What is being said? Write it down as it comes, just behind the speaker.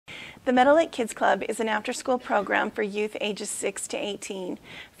The Meadow Lake Kids Club is an after-school program for youth ages 6 to 18.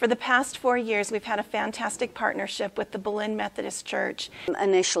 For the past 4 years, we've had a fantastic partnership with the Berlin Methodist Church.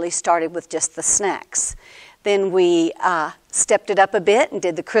 Initially started with just the snacks. Then we stepped it up a bit and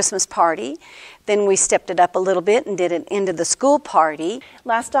did the Christmas party. Then we stepped it up a little bit and did an end of the school party.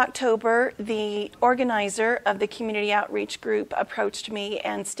 Last October, the organizer of the community outreach group approached me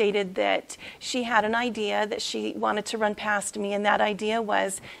and stated that she had an idea that she wanted to run past me, and that idea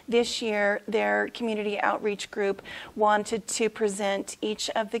was this year their community outreach group wanted to present each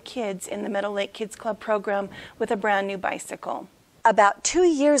of the kids in the Meadow Lake Kids Club program with a brand new bicycle. About 2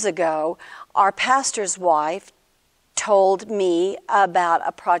 years ago, our pastor's wife told me about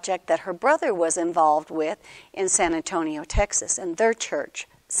a project that her brother was involved with in San Antonio, Texas, in their church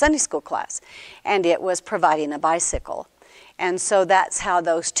Sunday school class, and it was providing a bicycle. And so that's how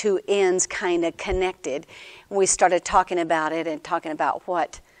those two ends kind of connected. We started talking about it and talking about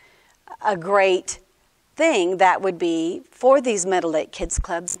what a great thing that would be for these Meadow Lake Kids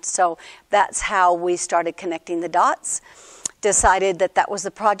Clubs. So that's how we started connecting the dots. Decided that that was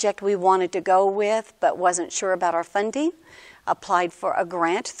the project we wanted to go with, but wasn't sure about our funding. Applied for a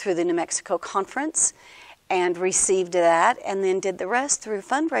grant through the New Mexico Conference and received that, and then did the rest through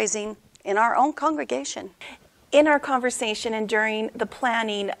fundraising in our own congregation. In our conversation and during the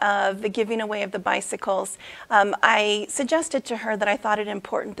planning of the giving away of the bicycles, I suggested to her that I thought it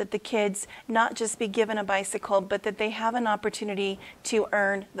important that the kids not just be given a bicycle, but that they have an opportunity to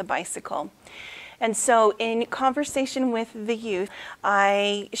earn the bicycle. And so in conversation with the youth,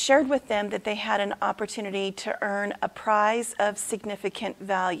 I shared with them that they had an opportunity to earn a prize of significant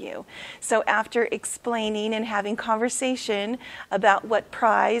value. So after explaining and having conversation about what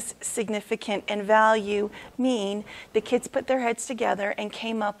prize, significant, and value mean, the kids put their heads together and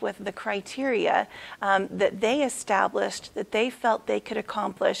came up with the criteria that they established that they felt they could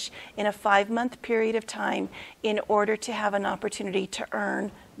accomplish in a 5-month period of time in order to have an opportunity to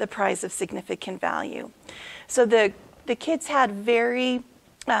earn the prize of significant value. So the kids had very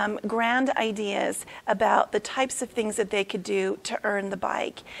grand ideas about the types of things that they could do to earn the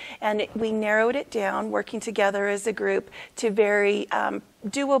bike. And we narrowed it down, working together as a group, to very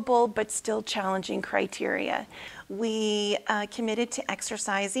doable but still challenging criteria. We committed to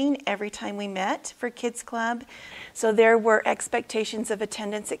exercising every time we met for Kids Club. So there were expectations of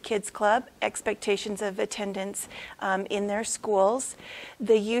attendance at Kids Club, expectations of attendance in their schools.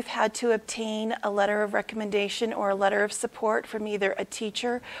 The youth had to obtain a letter of recommendation or a letter of support from either a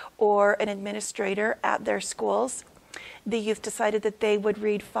teacher or an administrator at their schools. The youth decided that they would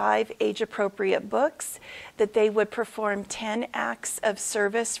read 5 age-appropriate books, that they would perform 10 acts of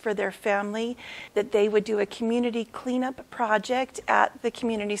service for their family, that they would do a community cleanup project at the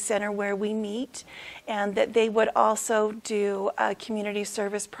community center where we meet, and that they would also do a community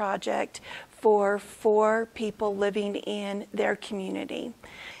service project for 4 people living in their community.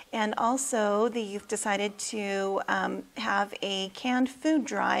 And also, the youth decided to have a canned food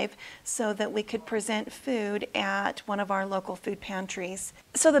drive so that we could present food at one of our local food pantries.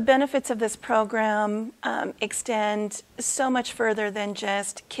 So the benefits of this program extend so much further than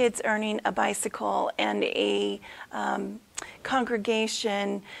just kids earning a bicycle and a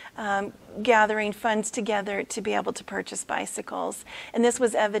congregation gathering funds together to be able to purchase bicycles. And this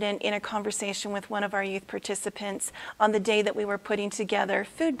was evident in a conversation with one of our youth participants on the day that we were putting together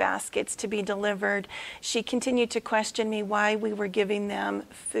food baskets to be delivered. She continued to question me why we were giving them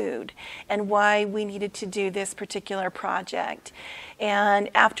food and why we needed to do this particular project. And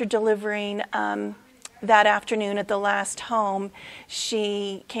after delivering that afternoon at the last home,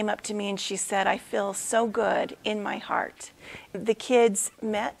 she came up to me and she said, "I feel so good in my heart." The kids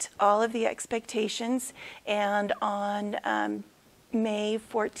met all of the expectations, and on May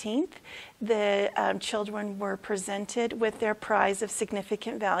 14th, the children were presented with their prize of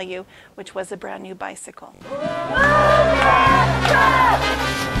significant value, which was a brand new bicycle.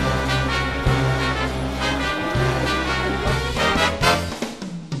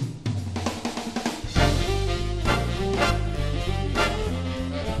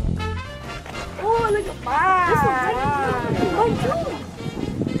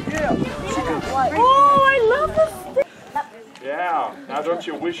 Oh, I love this thing. Yeah. Now, don't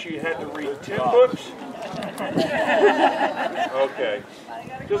you wish you had to read 10 books? Okay.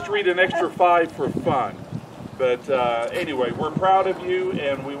 Just read an extra 5 for fun. But anyway, we're proud of you,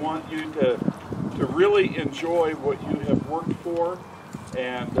 and we want you to really enjoy what you have worked for.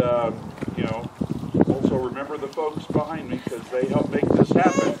 And, you know, also remember the folks behind me because they help make this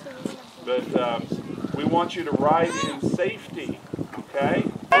happen. But we want you to ride in safety, okay?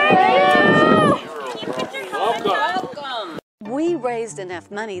 Welcome. We we raised enough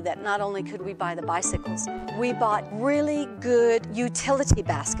money that not only could we buy the bicycles, we bought really good utility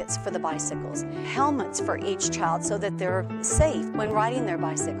baskets for the bicycles, helmets for each child so that they're safe when riding their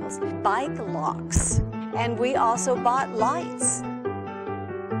bicycles, bike locks, and we also bought lights.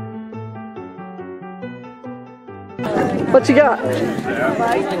 What you got?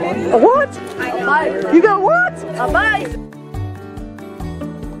 A what? A bike. You got what? A bike.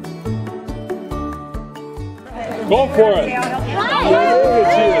 Go for it. Look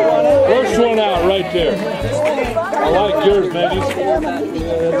at you. First one out right there. I like yours, man.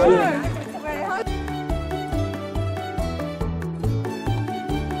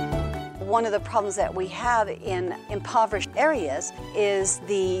 One of the problems that we have in impoverished areas is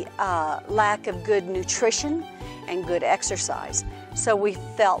the lack of good nutrition and good exercise. So we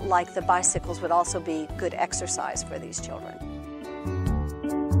felt like the bicycles would also be good exercise for these children.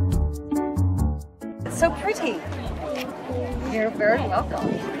 It's so pretty. You're very welcome.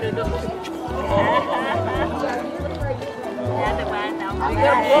 You gotta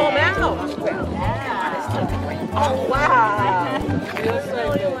blow them out. Oh, wow.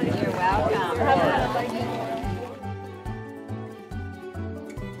 You're welcome.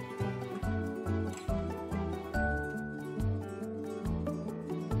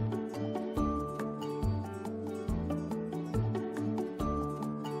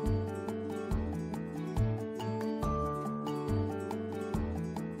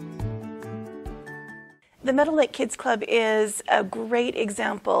 The Meadow Lake Kids Club is a great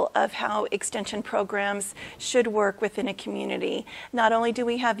example of how extension programs should work within a community. Not only do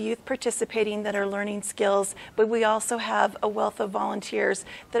we have youth participating that are learning skills, but we also have a wealth of volunteers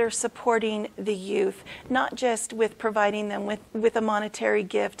that are supporting the youth, not just with providing them with a monetary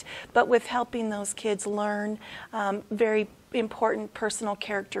gift, but with helping those kids learn very important personal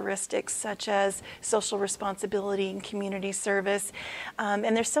characteristics such as social responsibility and community service.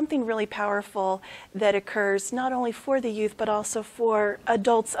 And there's something really powerful that occurs not only for the youth but also for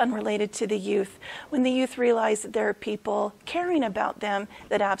adults unrelated to the youth when the youth realize that there are people caring about them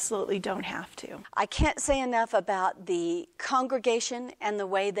that absolutely don't have to. I can't say enough about the congregation and the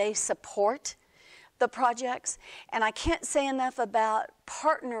way they support the projects, and I can't say enough about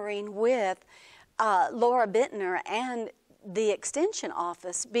partnering with Laura Bittner and the Extension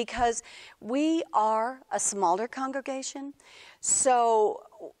Office, because we are a smaller congregation. So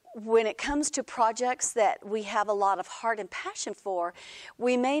when it comes to projects that we have a lot of heart and passion for,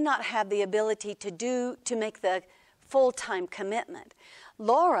 we may not have the ability to make the full-time commitment.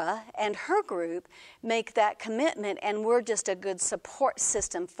 Laura and her group make that commitment, and we're just a good support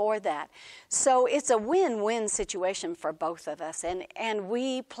system for that. So it's a win-win situation for both of us, and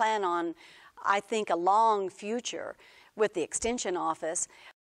we plan on, I think, a long future with the Extension Office,